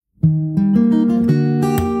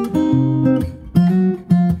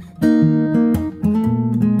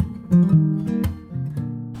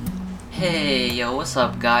what's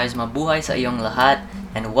up guys? Mabuhay sa iyong lahat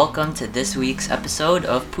and welcome to this week's episode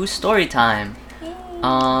of Pooh's Storytime.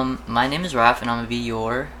 My name is Raf and I'm gonna be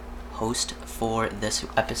your host for this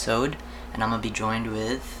episode and I'm gonna be joined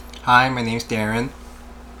with... Hi, my name's Darren.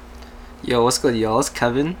 Yo, what's good, y'all? It's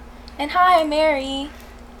Kevin. And hi, I'm Mary.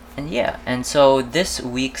 And so this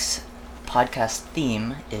week's podcast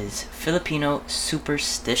theme is Filipino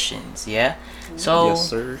superstitions, yeah? So, Yes,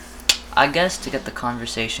 sir. I guess to get the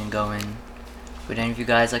conversation going, would any of you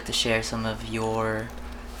guys like to share some of your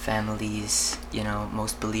family's,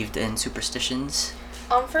 most believed in superstitions?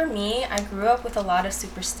 For me, I grew up with a lot of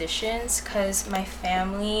superstitions because my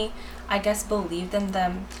family, I guess, believed in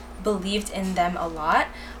them a lot.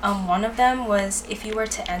 One of them was if you were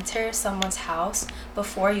to enter someone's house,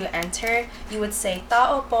 before you enter, you would say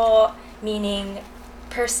 "tao po," meaning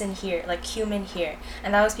person here, like human here,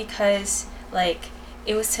 and that was because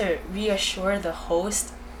it was to reassure the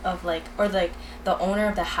host of or the owner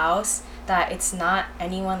of the house that it's not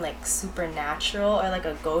anyone supernatural or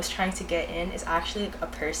a ghost trying to get in. It's actually a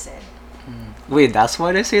person. Wait, that's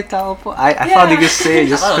why they say tao po? I thought they just say it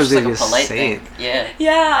just because they just say it.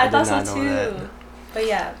 Yeah. I did thought so not know too. that. But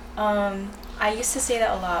yeah, I used to say that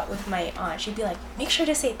a lot with my aunt. She'd be like, make sure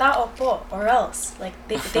to say tao po or else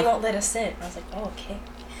they won't let us in. I was like, oh, okay.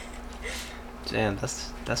 Damn,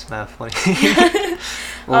 that's mad funny.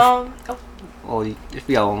 If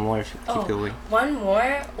we got one more, keep going. One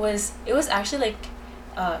more was, it was actually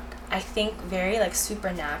I think very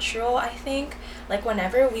supernatural. I think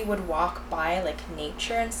whenever we would walk by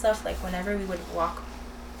nature and stuff, whenever we would walk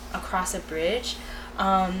across a bridge,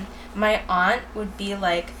 my aunt would be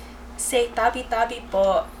like, say tabi tabi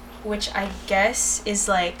po, which I guess is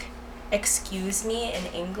excuse me in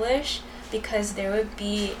English, because there would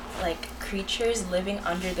be creatures living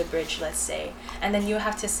under the bridge, let's say, and then you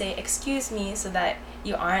have to say excuse me so that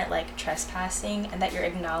you aren't trespassing and that you're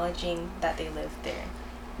acknowledging that they live there.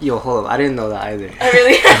 Yo, hold up, I didn't know that either. Oh,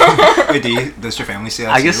 really? Wait, does your family say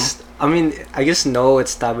that too? I guess no,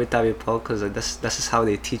 it's tabi tabi po because that's just how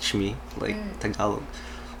they teach me Tagalog.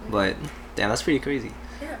 But damn, that's pretty crazy.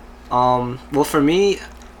 Yeah. Well, for me,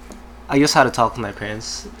 I just had to talk with my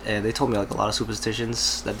parents, and they told me a lot of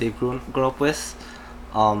superstitions that they grew up with.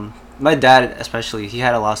 My dad especially, he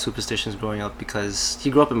had a lot of superstitions growing up because he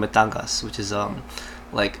grew up in Batangas, which is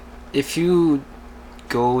if you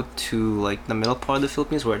go to the middle part of the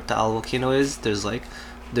Philippines where Taal volcano is, there's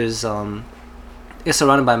it's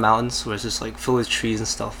surrounded by mountains where it's just filled with trees and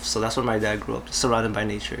stuff. So that's where my dad grew up, just surrounded by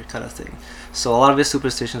nature kind of thing. So a lot of his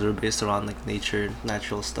superstitions were based around nature,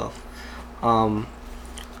 natural stuff. To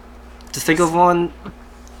think of one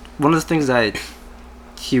of the things that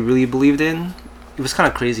he really believed in, it was kind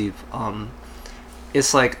of crazy.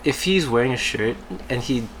 It's if he's wearing a shirt and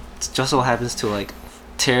he just so happens to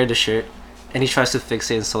tear the shirt and he tries to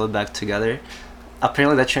fix it and sew it back together,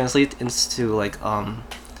 apparently that translates into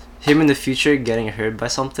him in the future getting hurt by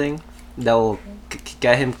something that will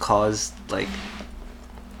get him caused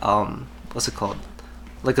what's it called,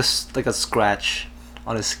 like a scratch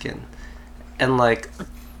on his skin, and I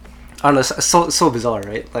don't know, it's so bizarre,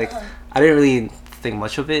 right? I didn't really think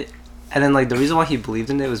much of it, and then the reason why he believed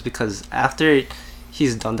in it was because after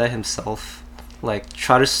he's done that himself,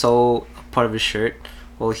 try to sew a part of his shirt,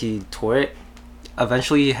 well, he tore it.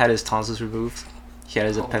 Eventually, he had his tonsils removed, he had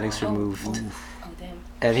his appendix removed, Oh, damn.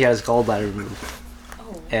 and he had his gallbladder removed.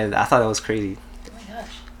 Oh. And I thought that was crazy. Oh my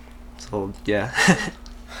gosh. So yeah.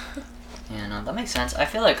 Yeah, no, that makes sense. I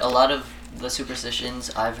feel a lot of the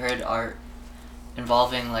superstitions I've heard are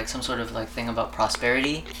involving some sort of thing about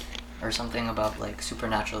prosperity or something about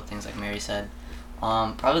supernatural things, like Mary said.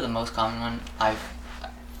 Probably the most common one I've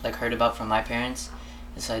heard about from my parents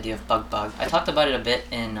is the idea of bug. I talked about it a bit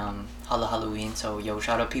in Hala Halloween, so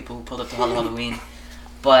shout out people who pulled up to Hala Halloween.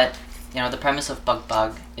 But the premise of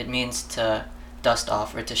bug, it means to dust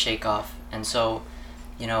off or to shake off. And so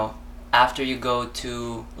after you go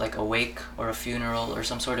to a wake or a funeral or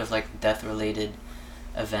some sort of death related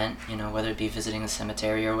event, whether it be visiting a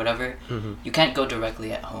cemetery or whatever, you can't go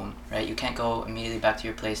directly at home, right? You can't go immediately back to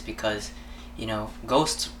your place because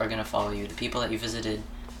ghosts are going to follow you. The people that you visited,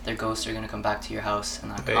 their ghosts are going to come back to your house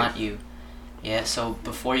and haunt you. Yeah, so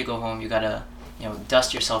before you go home, you gotta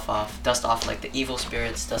dust yourself off, dust off the evil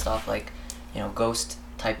spirits, dust off ghost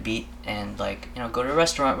type beat, and go to a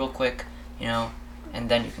restaurant real quick, and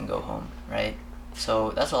then you can go home, right?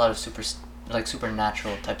 So that's a lot of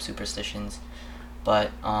supernatural type superstitions.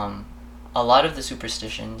 But a lot of the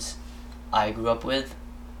superstitions I grew up with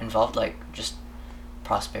involved just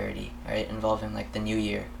prosperity, right? Involving the new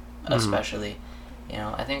year, especially.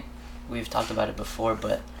 I think we've talked about it before,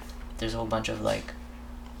 but there's a whole bunch of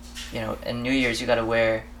in New Year's you gotta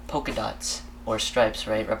wear polka dots or stripes,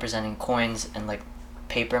 right, representing coins and like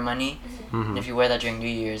paper money. And if you wear that during New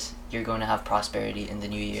Year's, you're going to have prosperity in the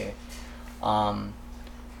new year.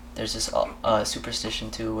 There's this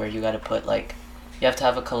superstition too where you gotta put like, you have to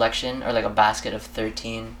have a collection or like a basket of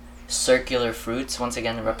 13 circular fruits, once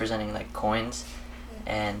again representing like coins,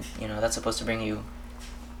 and that's supposed to bring you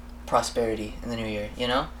prosperity in the new year.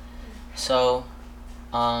 So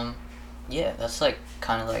yeah, that's like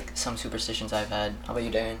kind of like some superstitions I've had. How about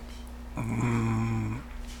you, Darren?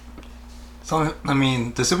 So I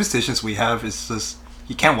mean, the superstitions we have is just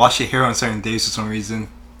you can't wash your hair on certain days for some reason.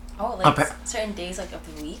 Oh, like certain days like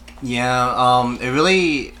of the week? Yeah, it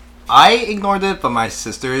really, I ignored it, but my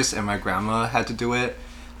sisters and my grandma had to do it.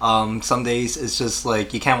 Some days it's just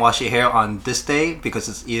like you can't wash your hair on this day because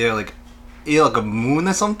it's either like a moon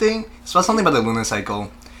or something. It's about something about the lunar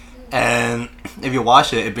cycle, and if you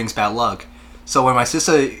wash it, it brings bad luck. So when my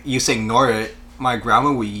sister used to ignore it, my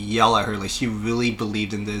grandma would yell at her like she really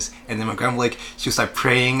believed in this, and then my grandma like she was like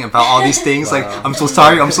praying about all these things like I'm so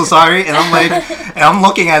sorry, and I'm like, and I'm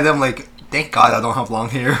looking at them like thank God I don't have long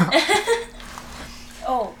hair.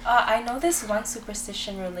 I know this one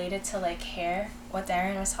superstition related to like hair. What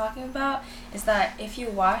Darren was talking about is that if you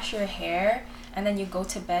wash your hair and then you go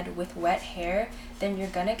to bed with wet hair, then you're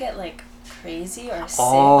gonna get like crazy or sick.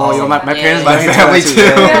 My parents, my family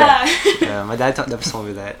too. Yeah, my dad never told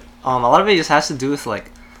me that. A lot of it just has to do with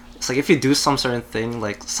like, it's like if you do some certain thing,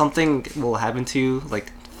 like something will happen to you,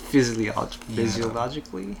 like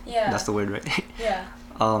physiologically. Yeah. That's the word, right? Yeah.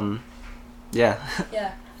 Yeah.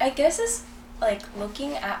 Yeah. I guess it's like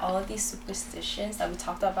looking at all of these superstitions that we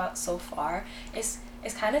talked about so far is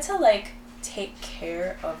kind of to like take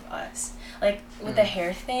care of us. Like with the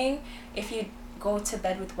hair thing, if you go to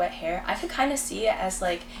bed with wet hair, I could kind of see it as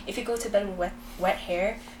like if you go to bed with wet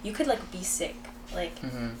hair, you could like be sick. Like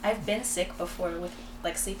I've been sick before with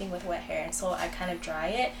like sleeping with wet hair, and so I kind of dry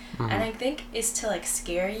it, and I think it's to like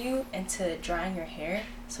scare you into drying your hair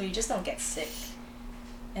so you just don't get sick,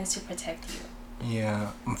 and it's to protect you. Yeah,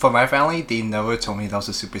 for my family, they never told me that was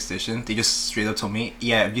a superstition. They just straight up told me,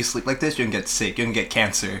 yeah, if you sleep like this, you're gonna get sick, you're gonna get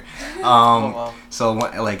cancer. So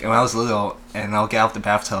when I was little, and I'll get out the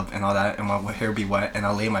bathtub and all that, and my hair would be wet, and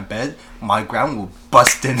I'll lay in my bed, my grandma will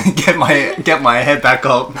bust in and get my head back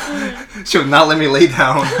up. She would not let me lay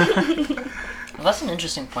down. Well, that's an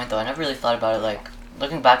interesting point though. I never really thought about it. Like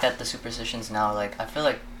looking back at the superstitions now, like I feel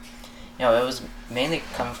like it was mainly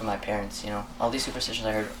coming from my parents. All these superstitions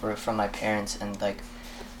I heard were from my parents, and like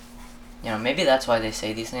maybe that's why they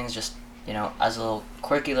say these things, just as a little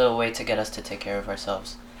quirky little way to get us to take care of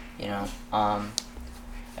ourselves. I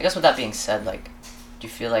guess with that being said, like, do you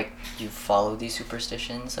feel like you follow these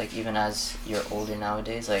superstitions, like even as you're older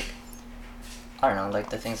nowadays? Like, I don't know,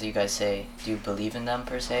 like the things that you guys say, do you believe in them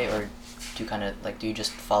per se, or do you kind of like, do you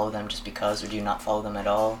just follow them just because, or do you not follow them at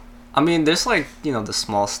all? I mean, there's like, the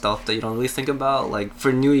small stuff that you don't really think about. Like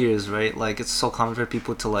for New Year's, right? Like it's so common for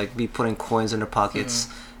people to like be putting coins in their pockets,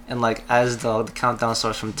 and like as the countdown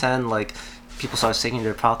starts from 10, like people start shaking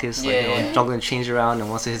their pockets, like juggling change around, and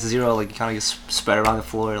once it hits 0, like you kind of just spread around the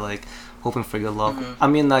floor, like hoping for good luck. I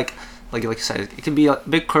mean, like you said, it can be a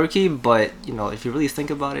bit quirky, but if you really think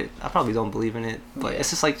about it, I probably don't believe in it. But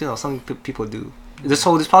it's just like something people do. There's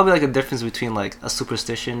probably like a difference between like a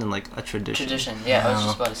superstition and like a tradition. Yeah, I was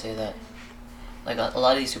just about to say that. Like a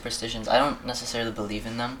lot of these superstitions, I don't necessarily believe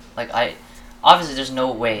in them. Like obviously there's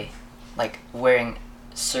no way, like wearing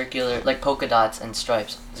circular like polka dots and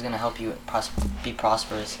stripes is gonna help you be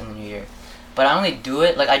prosperous in the new year. But I only do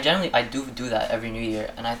it, like I do that every new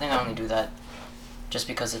year, and I think I only do that just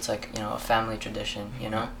because it's like a family tradition,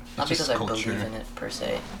 not because I believe in it per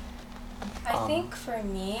se. I think for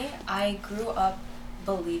me, I grew up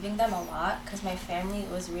believing them a lot because my family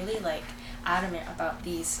was really like adamant about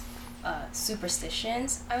these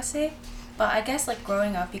superstitions, I would say. But I guess like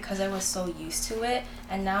growing up, because I was so used to it,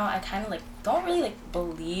 and now I kind of like don't really like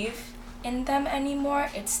believe in them anymore.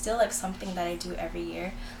 It's still like something that I do every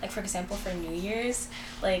year. Like for example, for New Year's,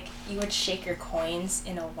 like you would shake your coins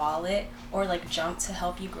in a wallet or like jump to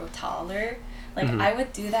help you grow taller. Like I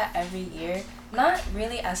would do that every year, not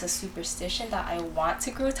really as a superstition that I want to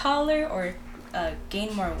grow taller or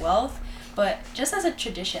gain more wealth, but just as a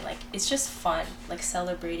tradition. Like it's just fun, like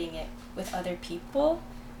celebrating it with other people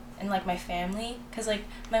and like my family, because like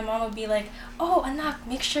my mom would be like, oh Anak,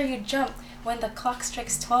 make sure you jump when the clock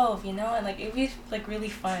strikes 12, and like it'd be like really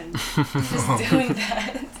fun just doing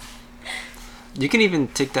that. You can even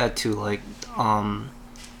take that to like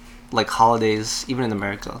holidays, even in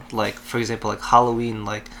America. Like for example, like Halloween,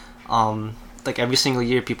 like like every single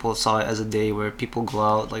year people saw it as a day where people go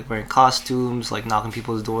out like wearing costumes, like knocking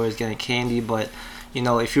people's doors, getting candy. But you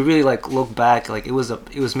know, if you really like look back, like it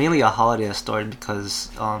was mainly a holiday that started because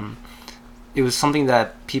it was something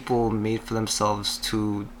that people made for themselves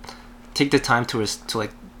to take the time to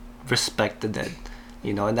like respect the dead,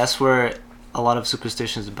 you know. And that's where a lot of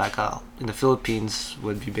superstitions back out in the Philippines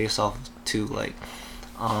would be based off to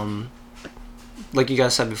like you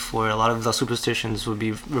guys said before, a lot of the superstitions would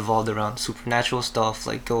be revolved around supernatural stuff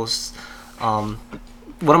like ghosts. One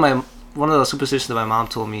of the superstitions that my mom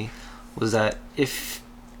told me was that if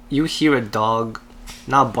you hear a dog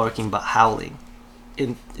not barking but howling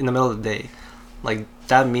in the middle of the day, like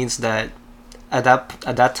that means that at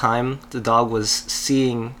that time the dog was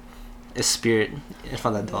seeing a spirit in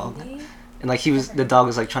front of that dog, Really? and like the dog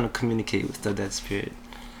was like trying to communicate with the dead spirit.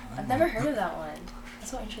 I've never heard of that one.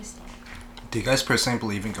 That's so interesting. Do you guys personally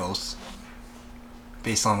believe in ghosts?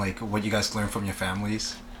 Based on like what you guys learned from your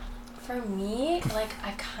families? For me, like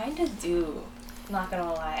I kind of do. Not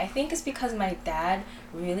gonna lie. I think it's because my dad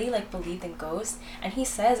really like believed in ghosts, and he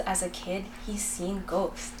says as a kid he's seen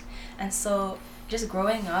ghosts, and so just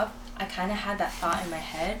growing up, I kind of had that thought in my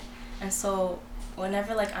head, and so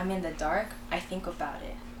whenever like I'm in the dark, I think about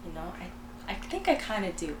it. You know, I think I kind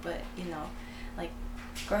of do, but you know, like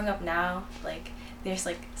growing up now, like there's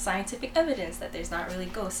like scientific evidence that there's not really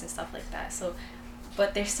ghosts and stuff like that. So,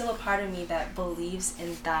 but there's still a part of me that believes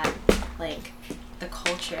in that, like the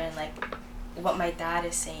culture and like what my dad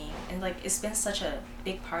is saying, and like it's been such a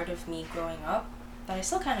big part of me growing up that I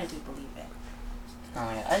still kind of do believe it.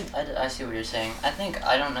 Oh yeah, I see what you're saying. I think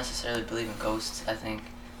I don't necessarily believe in ghosts. I think,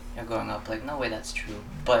 you know, growing up, like, no way that's true.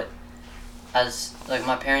 But as, like,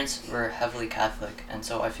 my parents were heavily Catholic, and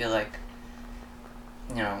so I feel like,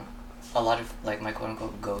 you know, a lot of, like, my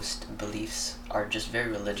quote-unquote ghost beliefs are just very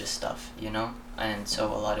religious stuff, you know? And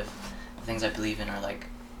so a lot of the things I believe in are, like,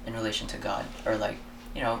 in relation to God, or, like,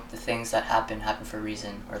 you know, the things that happen for a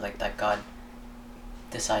reason, or, like, that God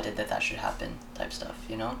decided that should happen type stuff,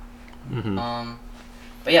 you know? Mm-hmm.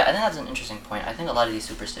 But yeah, I think that's an interesting point. I think a lot of these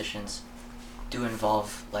superstitions do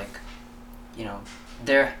involve, like, you know,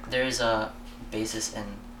 there is a basis in,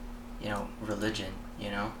 you know, religion,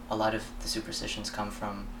 you know? A lot of the superstitions come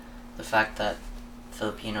from the fact that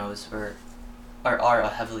Filipinos are a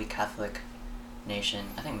heavily Catholic nation.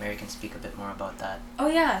 I think Mary can speak a bit more about that. Oh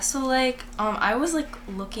yeah, so like I was like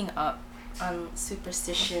looking up on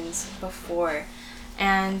superstitions before,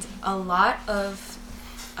 and a lot of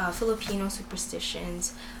Filipino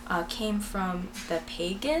superstitions came from the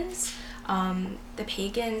pagans. The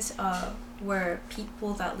pagans were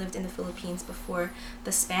people that lived in the Philippines before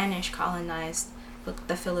the Spanish colonized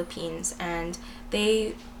the Philippines, and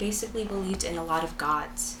they basically believed in a lot of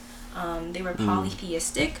gods. They were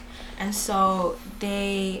polytheistic, and so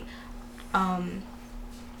they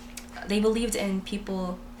believed in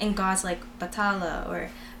gods like Bathala or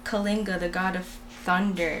Kalinga, the god of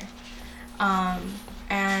thunder,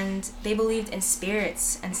 and they believed in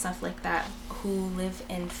spirits and stuff like that who live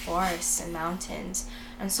in forests and mountains.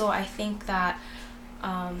 And so I think that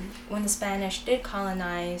when the Spanish did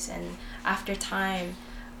colonize, and after time,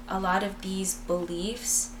 a lot of these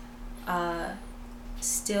beliefs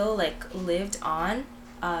still like lived on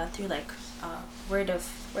through like word of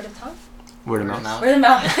tongue, Word of mouth. word of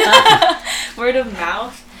mouth, word of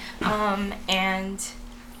mouth, and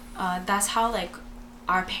that's how like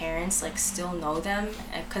our parents like still know them,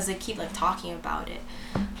 because they keep like talking about it,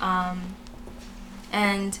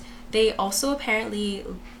 and they also apparently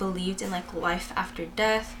believed in like life after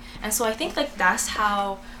death. And so I think like that's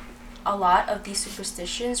how a lot of these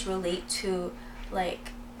superstitions relate to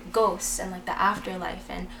like ghosts and like the afterlife,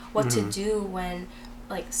 and what to do when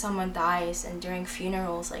like someone dies, and during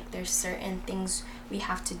funerals, like there's certain things we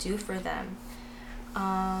have to do for them.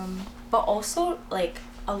 But also like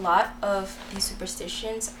a lot of these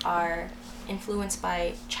superstitions are influenced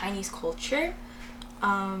by Chinese culture.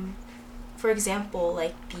 For example,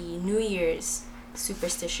 like the New Year's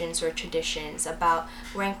superstitions or traditions about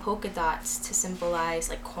wearing polka dots to symbolize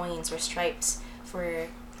like coins or stripes for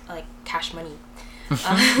like cash money,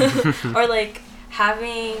 or like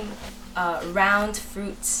having round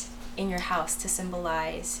fruits in your house to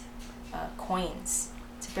symbolize coins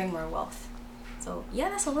to bring more wealth. So yeah,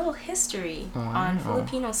 that's a little history on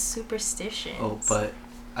Filipino superstitions. Oh, but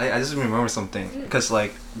I just remember something, because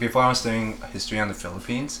like before I was studying history on the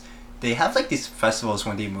Philippines, they have like these festivals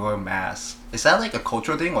when they wear masks. Is that like a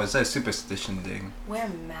cultural thing, or is that a superstition thing? Wear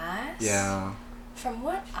masks? Yeah. From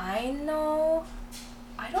what I know,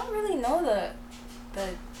 I don't really know the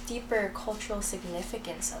deeper cultural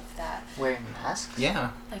significance of that. Wearing masks? Yeah.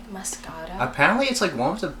 Like mascara. Apparently, it's like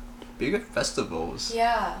one of the bigger festivals.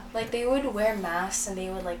 Yeah, like they would wear masks and they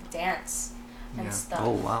would like dance and Yeah. stuff.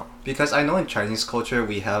 Oh wow. Because I know in Chinese culture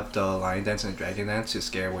we have the lion dance and dragon dance to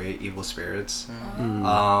scare away evil spirits.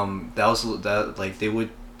 That was that like they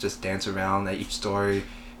would just dance around at each story,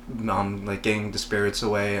 like getting the spirits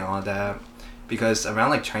away and all that. Because around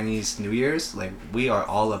like Chinese New Year's, like we are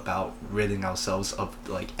all about ridding ourselves of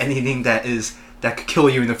like anything that could kill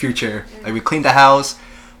you in the future. Like we clean the house,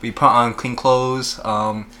 we put on clean clothes,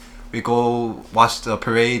 we go watch the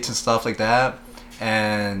parades and stuff like that.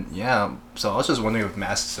 And yeah, so I was just wondering if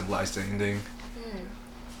masks symbolized anything.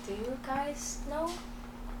 Do you guys know?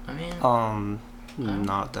 I mean,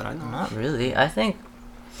 Not that I know. not really. I think,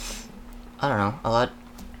 I don't know, a lot.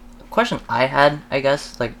 Question I had, I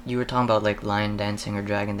guess, like you were talking about like lion dancing or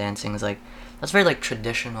dragon dancing, is like that's very like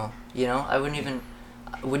traditional, you know? I wouldn't even,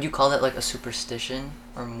 would you call that like a superstition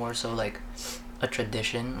or more so like a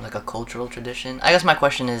tradition, like a cultural tradition? I guess my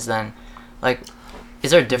question is then, like,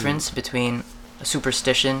 is there a difference between a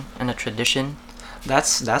superstition and a tradition?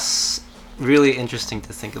 That's really interesting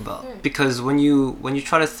to think about, because when you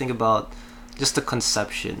try to think about just the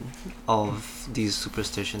conception of these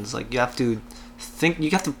superstitions, like you have to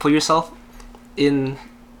put yourself in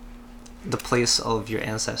the place of your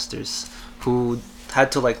ancestors who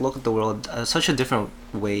had to like look at the world such a different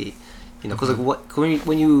way, you know, because like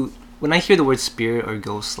when I hear the word spirit or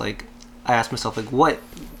ghost, like I ask myself like what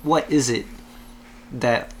is it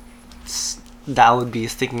that I would be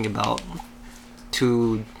thinking about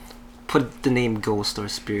to put the name ghost or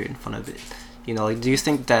spirit in front of it, you know? Like, do you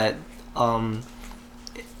think that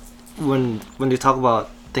when they talk about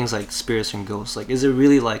things like spirits and ghosts, like is it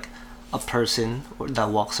really like a person that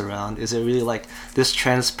walks around? Is it really like this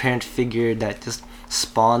transparent figure that just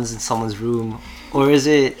spawns in someone's room, or is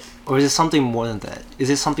it something more than that? Is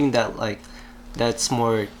it something that like that's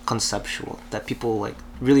more conceptual that people like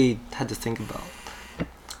really had to think about?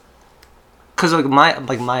 Because like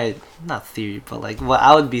my not theory, but like what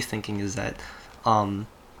I would be thinking is that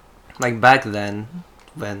like back then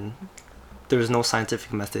when there was no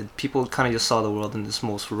scientific method, people kind of just saw the world in this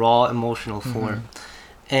most raw emotional form.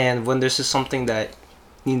 And when there's just something that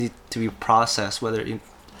needed to be processed, whether it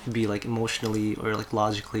be like emotionally or like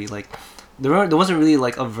logically, like there wasn't really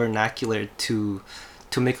like a vernacular to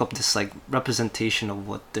make up this like representation of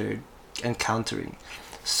what they're encountering.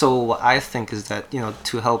 So what I think is that, you know,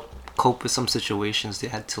 to help cope with some situations, they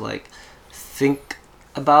had to like think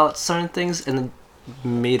about certain things and then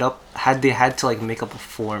they had to like make up a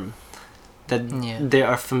form that they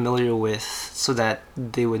are familiar with so that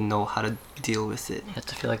they would know how to deal with it. You have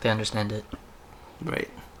to feel like they understand it. Right.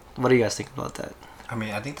 What do you guys think about that? I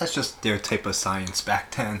mean, I think that's just their type of science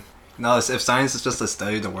back then. No, if science is just to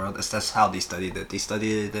study the world, that's how they studied it. They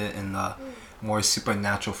studied it in more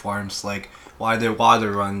supernatural forms, like why their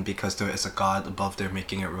water run because there is a god above there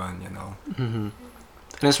making it run, you know. And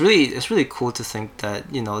it's really cool to think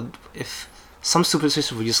that, you know, if some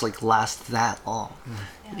superstitions would just like last that long,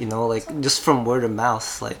 you know, like just from word of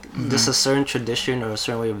mouth, like just a certain tradition or a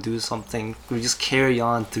certain way of doing something would just carry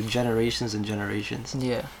on through generations and generations.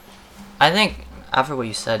 Yeah. I think, after what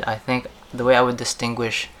you said, I think the way I would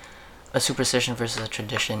distinguish a superstition versus a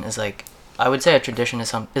tradition is like, I would say a tradition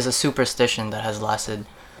is a superstition that has lasted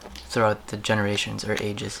throughout the generations or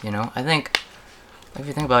ages, you know? I think, if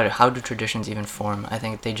you think about it, how do traditions even form? I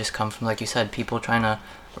think they just come from, like you said, people trying to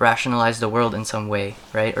rationalize the world in some way,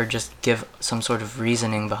 right? Or just give some sort of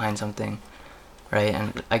reasoning behind something, right?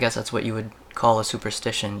 And I guess that's what you would call a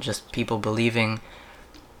superstition, just people believing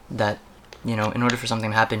that, you know, in order for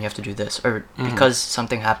something to happen, you have to do this, or because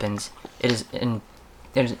something happens, it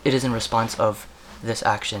is in response of this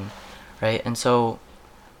action, right? And so,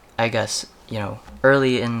 I guess, you know,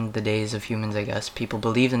 early in the days of humans, I guess, people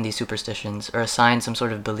believed in these superstitions or assigned some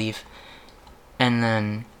sort of belief, and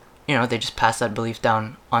then, you know, they just pass that belief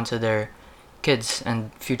down onto their kids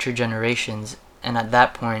and future generations, and at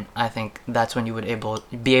that point, I think that's when you would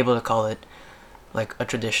be able to call it like a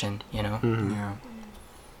tradition, you know? Yeah.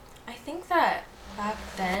 I think that back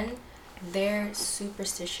then, their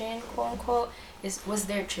superstition, quote unquote, was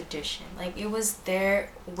their tradition. Like it was their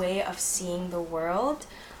way of seeing the world.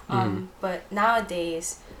 But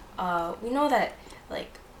nowadays, we know that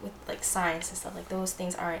like with like science and stuff, like those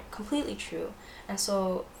things aren't completely true, and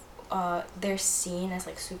so they're seen as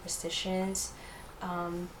like superstitions.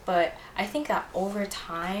 But I think that over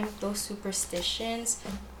time, those superstitions,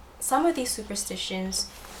 some of these superstitions,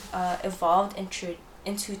 evolved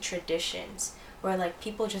into traditions where like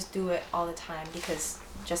people just do it all the time because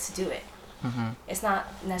just to do it. It's not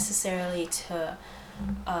necessarily to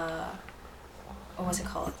what's it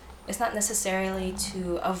called? It's not necessarily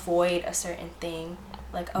to avoid a certain thing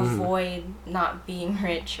like avoid not being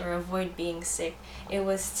rich or avoid being sick. It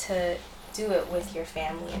was to do it with your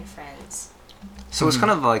family and friends. So it's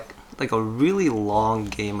kind of like a really long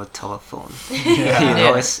game of telephone. Yeah. You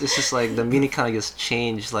know, Yeah. it's just like the meaning kind of gets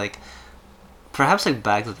changed. Like perhaps like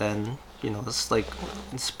back then, you know, it's like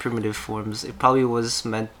its primitive forms. It probably was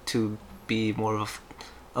meant to be more of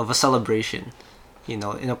a celebration, you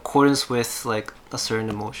know, in accordance with like a certain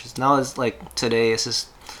emotions. Now it's like today it's just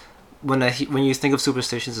when you think of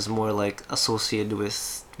superstitions, it's more like associated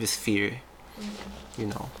with fear, you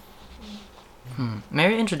know.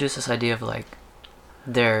 Maybe introduce this idea of like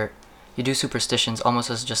you do superstitions almost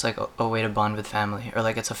as just like a way to bond with family, or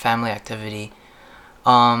like it's a family activity.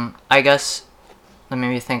 I guess that made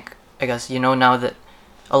me think, I guess, you know, now that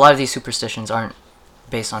a lot of these superstitions aren't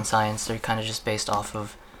based on science, they're kind of just based off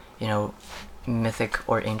of, you know, mythic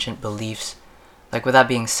or ancient beliefs. Like, with that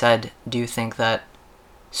being said, do you think that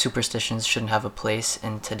superstitions shouldn't have a place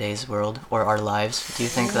in today's world or our lives? Do you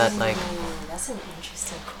think that, like, Ooh, that's an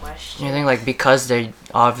interesting question. you think, like, because they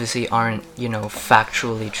obviously aren't, you know,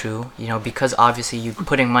 factually true, you know, because obviously you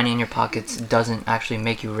putting money in your pockets doesn't actually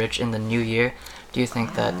make you rich in the new year, do you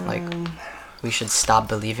think that, like, we should stop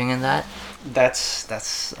believing in that?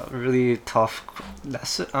 That's a really tough.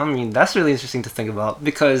 That's really interesting to think about,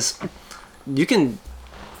 because you can.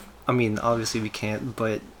 I mean, obviously we can't,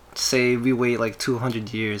 but say we wait like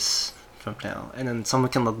 200 years from now, and then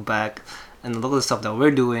someone can look back and look at the stuff that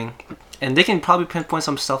we're doing, and they can probably pinpoint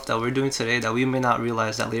some stuff that we're doing today that we may not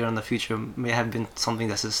realize that later in the future may have been something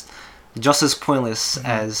that's just as pointless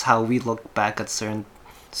as how we look back at certain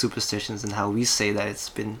superstitions and how we say that it's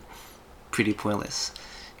been pretty pointless,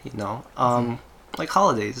 you know. Like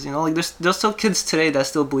holidays, you know, like there's still kids today that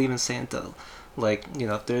still believe in Santa. Like, you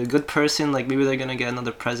know, if they're a good person, like maybe they're gonna get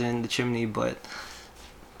another present in the chimney, but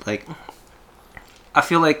like I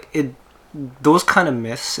feel like those kind of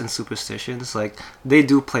myths and superstitions, like they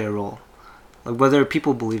do play a role, like whether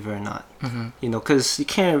people believe it or not. You know, because you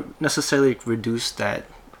can't necessarily reduce that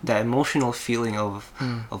emotional feeling of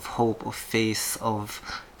hope, of faith, of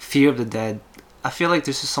fear of the dead. I feel like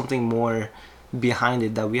there's just something more behind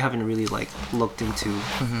it that we haven't really like looked into.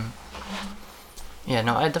 Yeah,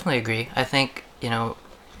 no, I definitely agree. I think, you know,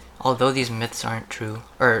 although these myths aren't true,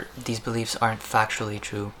 or these beliefs aren't factually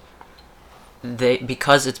true,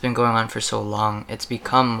 because it's been going on for so long, it's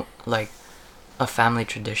become like a family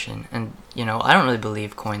tradition. And, you know, I don't really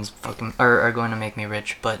believe coins fucking are going to make me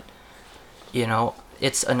rich, but, you know,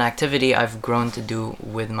 it's an activity I've grown to do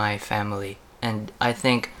with my family. And I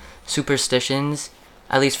think superstitions,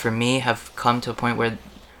 at least for me, have come to a point where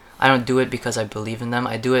I don't do it because I believe in them.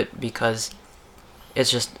 I do it because it's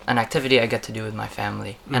just an activity I get to do with my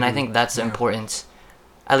family. And I think that's the importance,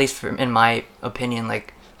 at least in my opinion,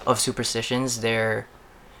 like, of superstitions. They're,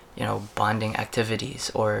 you know, bonding activities,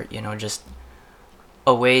 or, you know, just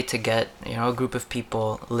a way to get, you know, a group of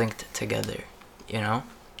people linked together, you know?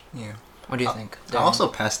 Yeah. What do you think? I also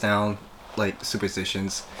pass down like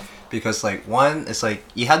superstitions because, like, one is like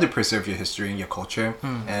you have to preserve your history and your culture,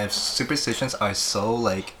 and if superstitions are so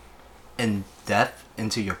like in depth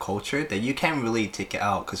into your culture that you can't really take it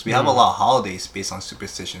out, because we have a lot of holidays based on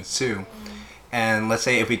superstitions too. And let's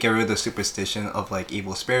say if we get rid of the superstition of like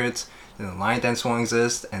evil spirits, then the lion dance won't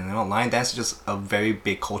exist, and you know, lion dance is just a very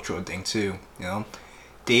big cultural thing too. You know,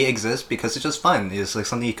 they exist because it's just fun. It's like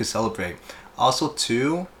something you could celebrate. Also,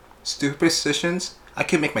 too, superstitions, I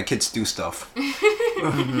could make my kids do stuff.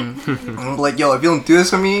 I'm like, yo, if you don't do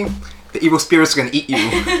this for me, the evil spirit's gonna eat you.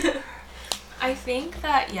 I think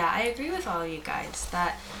that, yeah, I agree with all of you guys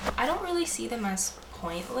that I don't really see them as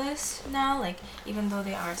pointless now, like, even though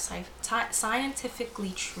they are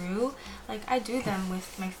scientifically true, like, I do them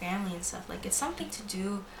with my family and stuff. Like, it's something to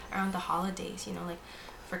do around the holidays, you know, like,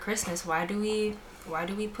 for Christmas, why do we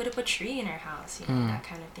put up a tree in our house, you know, that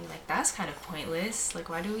kind of thing. Like, that's kind of pointless. Like,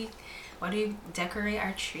 why do we decorate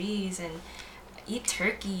our trees and eat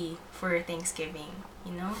turkey for Thanksgiving,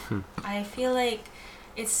 you know? I feel like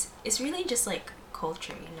it's really just like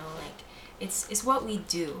culture, you know, like it's what we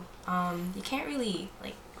do. You can't really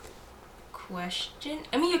like question.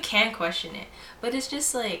 I mean, you can question it, but it's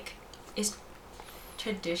just like it's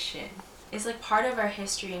tradition. It's like part of our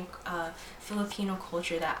history and Filipino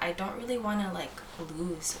culture that I don't really want to like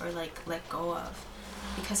lose or like let go of,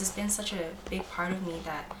 because it's been such a big part of me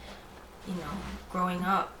that, you know, growing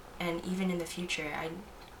up and even in the future, I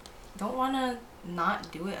don't want to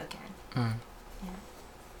not do it again.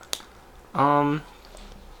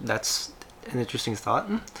 That's an interesting thought.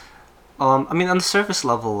 I mean, on the surface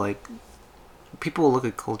level, like, people look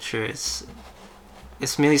at culture, it's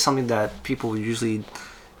mainly something that people usually,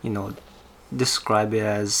 you know, describe it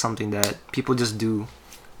as something that people just do.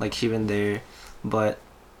 like here and there. But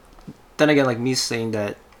then again, like me saying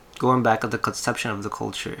that, going back at the conception of the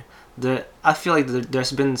culture, I feel like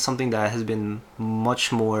there's been something that has been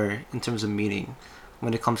much more in terms of meaning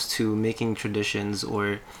when it comes to making traditions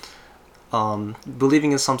or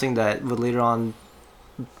believing in something that would later on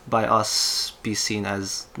by us be seen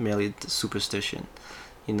as merely superstition.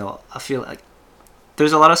 You know, I feel like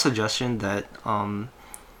there's a lot of suggestion that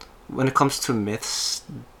when it comes to myths,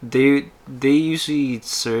 they usually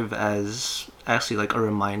serve as actually like a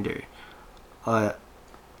reminder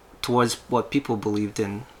towards what people believed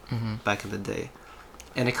in back in the day,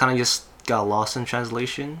 and it kind of just got lost in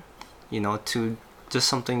translation, you know, to just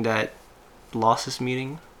something that lost its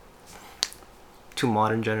meaning to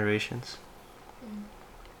modern generations.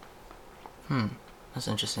 That's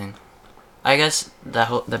interesting. I guess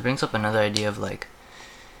that brings up another idea of like,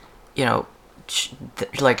 you know,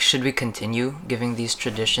 should we continue giving these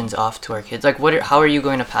traditions off to our kids? Like, how are you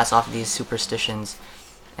going to pass off these superstitions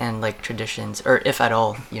and like traditions, or if at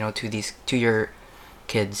all, you know, to your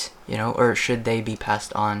kids, you know, or should they be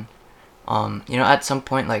passed on? You know, at some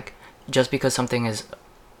point, like, just because something is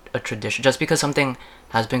a tradition, just because something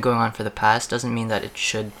has been going on for the past, doesn't mean that it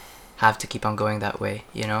should have to keep on going that way.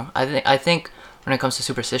 You know, I think when it comes to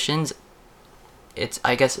superstitions,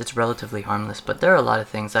 I guess it's relatively harmless, but there are a lot of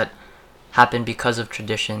things that happen because of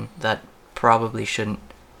tradition that probably shouldn't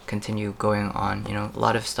continue going on. You know, a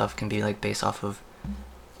lot of stuff can be like based off of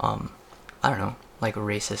I don't know, like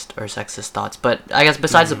racist or sexist thoughts. But I guess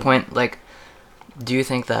besides the point, like, do you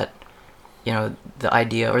think that, you know, the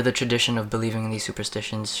idea or the tradition of believing in these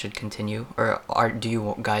superstitions should continue, or do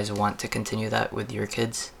you guys want to continue that with your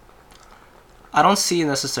kids? I don't see it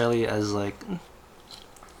necessarily as like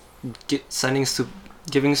giving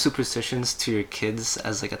superstitions to your kids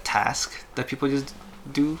as like a task that people just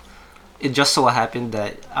do. It just so happened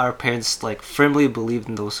that our parents like firmly believed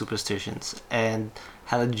in those superstitions and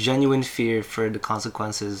had a genuine fear for the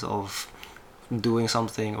consequences of doing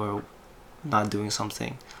something or not doing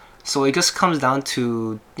something. So it just comes down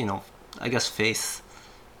to, you know, I guess faith.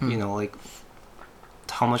 You know, like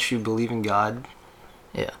how much you believe in God.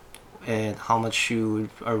 Yeah. And how much you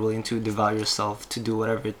are willing to devote yourself to do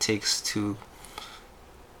whatever it takes to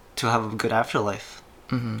have a good afterlife.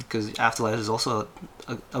 Because afterlife is also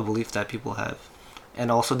a belief that people have,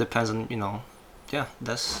 and also depends on, you know,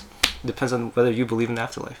 depends on whether you believe in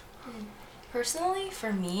afterlife. Personally,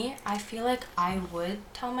 for me, I feel like I would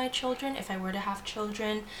tell my children, if I were to have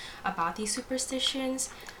children, about these superstitions.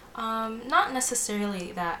 Not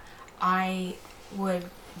necessarily that I would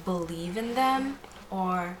believe in them,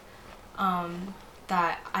 or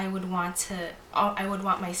that I would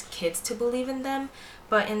want my kids to believe in them,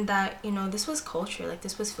 but in that, you know, this was culture, like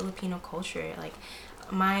this was Filipino culture, like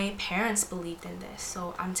my parents believed in this,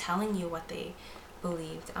 so I'm telling you what they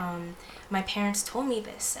believed. My parents told me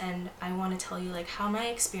this, and I want to tell you like how my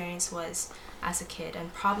experience was as a kid,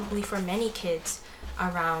 and probably for many kids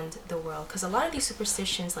around the world, because a lot of these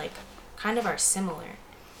superstitions like kind of are similar,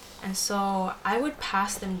 and so I would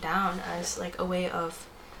pass them down as like a way of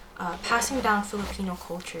passing down Filipino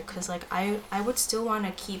culture, because like I would still want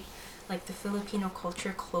to keep like the Filipino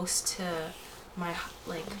culture close to my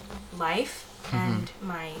like life and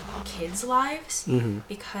my kids' lives,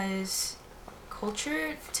 because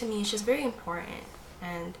culture to me is just very important.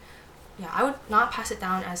 And yeah, I would not pass it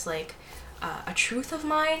down as like a truth of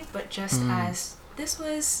mine, but just as this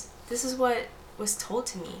is what was told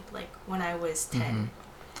to me like when I was 10.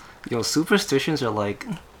 Yo, superstitions are like,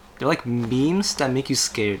 they're like memes that make you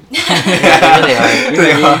scared. Yeah, they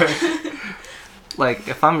really are. Like,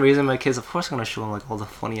 if I'm raising my kids, of course I'm gonna show them like all the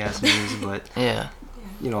funny ass memes, but Yeah.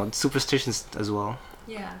 you know, superstitions as well.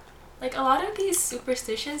 Yeah. Like a lot of these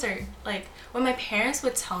superstitions are like, when my parents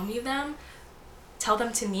would tell them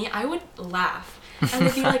to me, I would laugh. And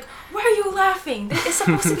they'd be like, why are you laughing? It's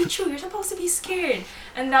supposed to be true. You're supposed to be scared.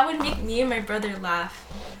 And that would make me and my brother laugh.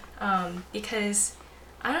 Because,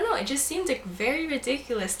 I don't know, it just seemed like very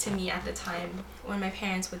ridiculous to me at the time when my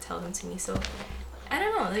parents would tell them to me. So, I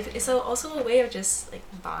don't know, like it's also a way of just like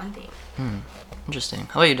bonding. Interesting.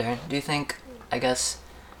 How about you, Darren? Do you think, I guess,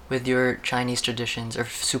 with your Chinese traditions or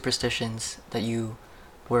superstitions that you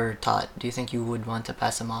were taught, do you think you would want to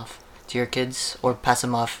pass them off to your kids, or pass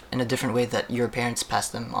them off in a different way that your parents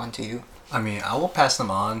passed them on to you? I mean, I will pass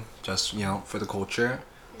them on just, you know, for the culture.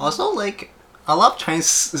 Also, like, a lot of Chinese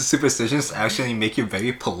superstitions actually make you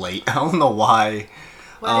very polite. I don't know why.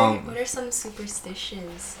 What are some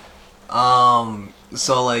superstitions?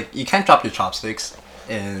 So like, you can't drop your chopsticks,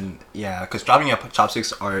 and yeah, because dropping your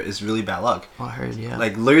chopsticks is really bad luck. I heard, yeah.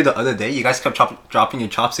 Like literally the other day, you guys kept dropping your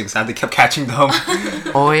chopsticks, and they kept catching them.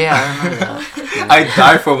 Oh yeah, I remember that. I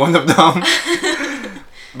die for one of them.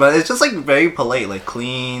 But it's just like very polite, like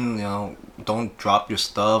clean, don't drop your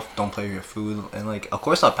stuff, don't play with your food, and like of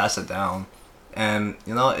course I'll pass it down. And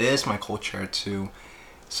it is my culture too.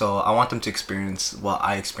 So I want them to experience what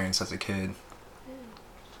I experienced as a kid.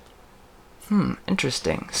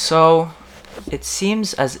 Interesting. So it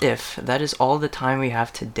seems as if that is all the time we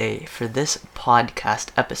have today for this podcast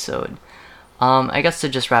episode. I guess to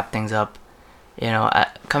just wrap things up,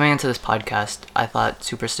 coming into this podcast, I thought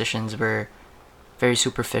superstitions were very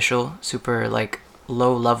superficial, super like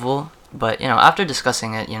low level. But after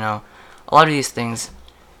discussing it, a lot of these things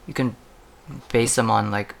you can base them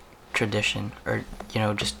on like tradition, or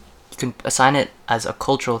just you can assign it as a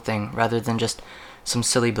cultural thing rather than just some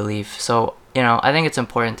silly belief. So I think it's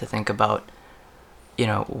important to think about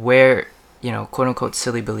where quote unquote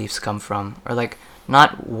silly beliefs come from, or like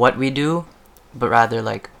not what we do, but rather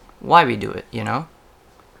like why we do it.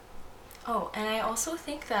 Oh, and I also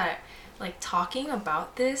think that like talking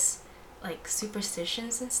about this, like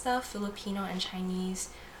superstitions and stuff, Filipino and Chinese,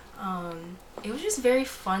 it was just very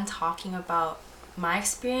fun talking about my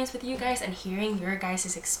experience with you guys and hearing your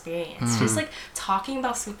guys' experience. Just like talking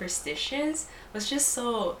about superstitions was just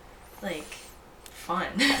so like fun.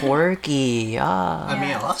 Quirky, I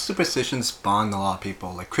mean, a lot of superstitions bond a lot of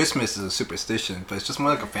people. Like Christmas is a superstition, but it's just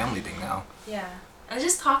more like a family thing now. Yeah. And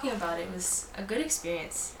just talking about it was a good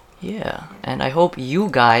experience. Yeah, and I hope you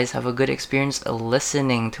guys have a good experience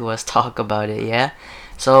listening to us talk about it, yeah?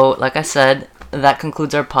 So, like I said, that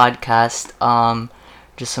concludes our podcast.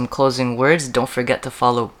 Just some closing words. Don't forget to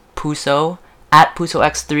follow Puso, at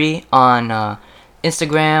PusoX3 on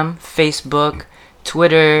Instagram, Facebook,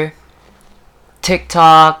 Twitter,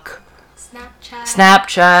 TikTok,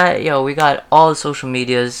 Snapchat. Yo, we got all the social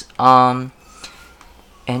medias. And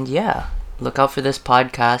yeah, look out for this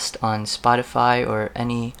podcast on Spotify or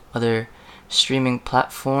any other streaming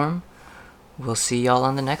platform. We'll see y'all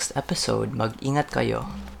on the next episode. Mag-ingat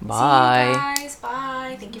kayo. Bye. See you guys.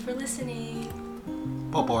 Bye. Thank you for listening.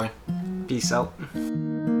 Oh boy. Peace out.